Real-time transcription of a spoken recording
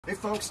Hey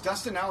folks,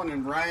 Dustin Allen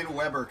and Ryan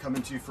Weber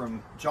coming to you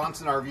from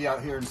Johnson RV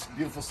out here in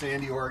beautiful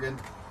Sandy, Oregon.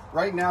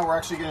 Right now we're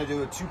actually going to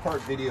do a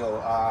two-part video.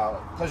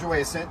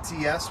 Pleasure-Way Ascent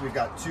TS, we've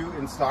got two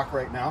in stock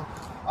right now.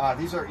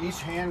 These are each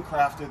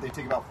handcrafted. They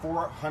take about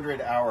 400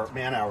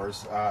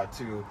 man-hours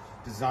to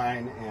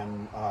design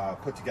and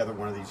put together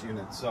one of these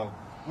units. So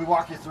we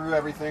walk you through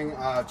everything.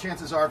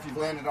 Chances are if you've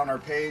landed on our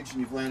page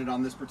and you've landed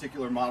on this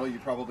particular model, you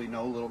probably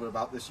know a little bit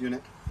about this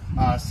unit.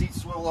 Seat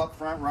swivel up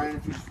front. Ryan,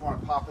 if you just want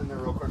to pop in there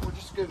real quick, we're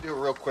just going to do a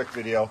real quick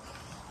video.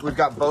 We've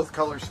got both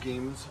color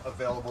schemes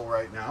available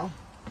right now.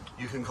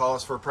 You can call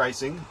us for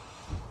pricing.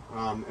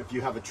 If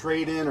you have a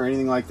trade-in or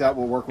anything like that,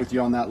 we'll work with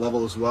you on that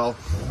level as well.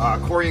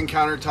 Corian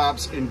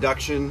countertops,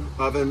 induction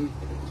oven,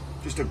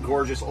 just a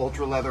gorgeous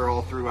ultra leather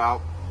all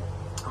throughout.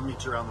 I'll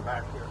meet you around the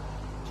back here.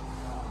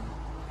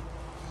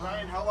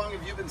 Ryan, how long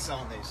have you been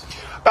selling these?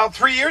 About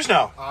 3 years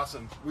now.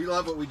 Awesome. We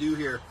love what we do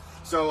here.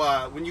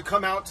 So when you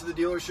come out to the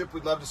dealership,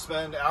 we'd love to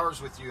spend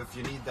hours with you if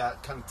you need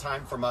that kind of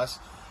time from us.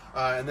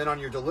 And then on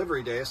your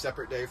delivery day, a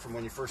separate day from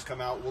when you first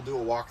come out, we'll do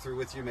a walkthrough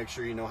with you, make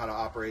sure you know how to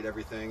operate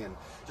everything. And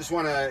just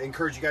want to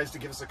encourage you guys to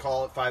give us a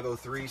call at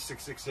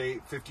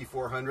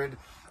 503-668-5400.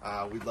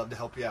 We'd love to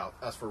help you out.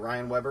 As for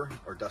Ryan Weber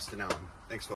or Dustin Allen. Thanks, folks.